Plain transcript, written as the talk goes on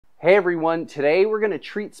Hey everyone, today we're going to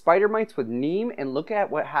treat spider mites with neem and look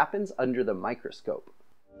at what happens under the microscope.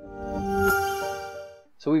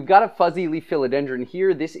 So we've got a fuzzy leaf philodendron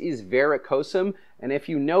here. This is verrucosum, and if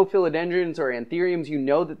you know philodendrons or anthuriums, you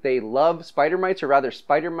know that they love spider mites, or rather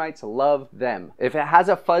spider mites love them. If it has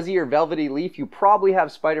a fuzzy or velvety leaf, you probably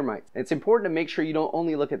have spider mites. And it's important to make sure you don't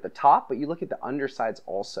only look at the top, but you look at the undersides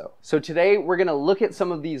also. So today we're going to look at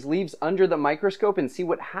some of these leaves under the microscope and see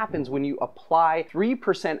what happens when you apply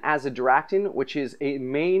 3% azadirachtin, which is a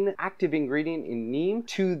main active ingredient in neem,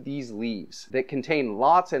 to these leaves that contain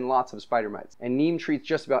lots and lots of spider mites. And neem treats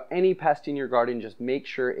just about any pest in your garden. Just make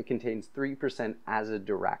sure it contains 3%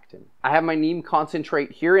 azadirachtin. I have my neem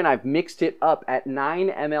concentrate here and I've mixed it up at 9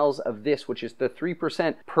 mLs of this, which is the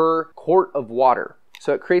 3% per quart of water.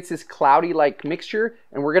 So it creates this cloudy-like mixture,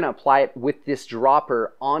 and we're going to apply it with this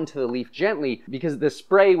dropper onto the leaf gently, because the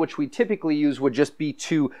spray, which we typically use, would just be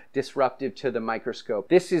too disruptive to the microscope.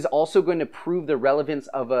 This is also going to prove the relevance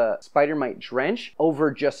of a spider mite drench over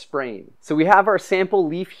just spraying. So we have our sample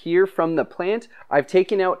leaf here from the plant. I've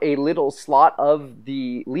taken out a little slot of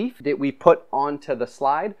the leaf that we put onto the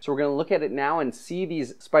slide. So we're going to look at it now and see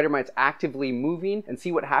these spider mites actively moving and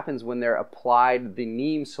see what happens when they're applied the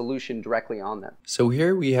neem solution directly on them. So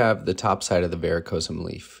here we have the top side of the verrucosum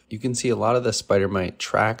leaf. You can see a lot of the spider mite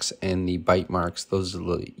tracks and the bite marks, those are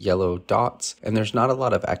the yellow dots, and there's not a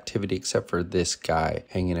lot of activity except for this guy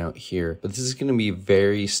hanging out here. But this is going to be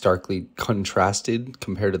very starkly contrasted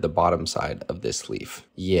compared to the bottom side of this leaf.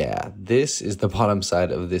 Yeah, this is the bottom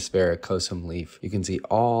side of this verrucosum leaf. You can see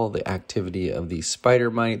all the activity of these spider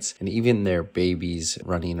mites and even their babies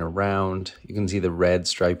running around. You can see the red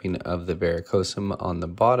striping of the verrucosum on the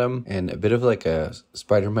bottom and a bit of like a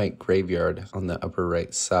spider mite graveyard on the upper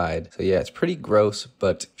right side. So yeah, it's pretty gross,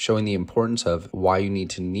 but showing the importance of why you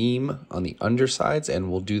need to neem on the undersides,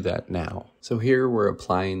 and we'll do that now. So here we're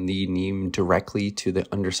applying the neem directly to the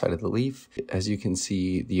underside of the leaf. As you can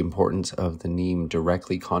see, the importance of the neem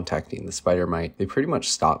directly contacting the spider mite. They pretty much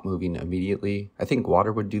stop moving immediately. I think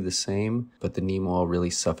water would do the same, but the neem oil really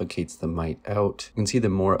suffocates the mite out. You can see the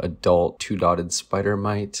more adult two-dotted spider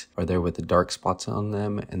mite are there with the dark spots on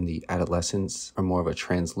them, and the adolescents are more of a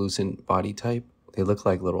translucent body type. They look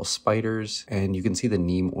like little spiders, and you can see the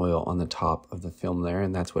neem oil on the top of the film there,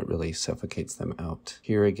 and that's what really suffocates them out.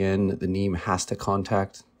 Here again, the neem has to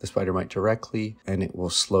contact the spider mite directly, and it will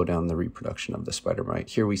slow down the reproduction of the spider mite.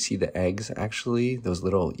 Here we see the eggs, actually, those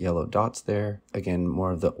little yellow dots there. Again, more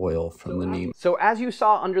of the oil from the neem. So as you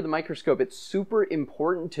saw under the microscope, it's super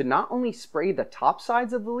important to not only spray the top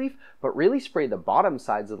sides of the leaf, but really spray the bottom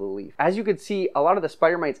sides of the leaf. As you could see, a lot of the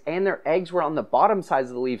spider mites and their eggs were on the bottom sides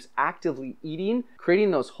of the leaves actively eating, creating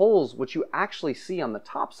those holes which you actually see on the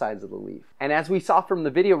top sides of the leaf. And as we saw from the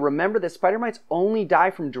video, remember that spider mites only die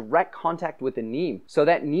from direct contact with the neem. So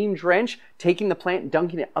that neem drench, taking the plant,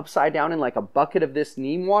 dunking it upside down in like a bucket of this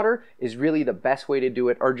neem water, is really the best way to do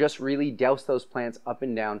it, or just really douse those plants up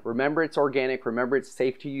and down. Remember, it's organic, remember it's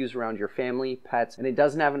safe to use around your family, pets, and it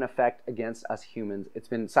doesn't have an effect against us humans. It's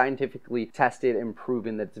been scientifically tested and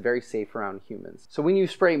proven that it's very safe around humans. So when you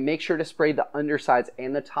spray, make sure to spray the undersides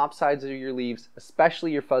and the top sides of your leaves,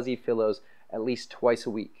 especially your fuzzy phyllos, at least twice a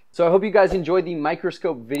week. So I hope you guys enjoyed the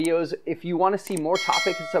microscope videos. If you want to see more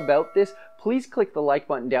topics about this, please click the like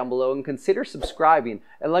button down below and consider subscribing.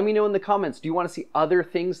 And let me know in the comments, do you want to see other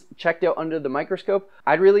things checked out under the microscope?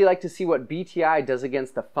 I'd really like to see what BTI does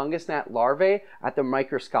against the fungus gnat larvae at the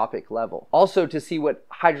microscopic level. Also to see what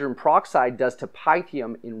hydrogen peroxide does to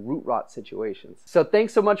pythium in root rot situations. So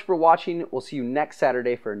thanks so much for watching. We'll see you next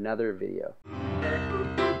Saturday for another video.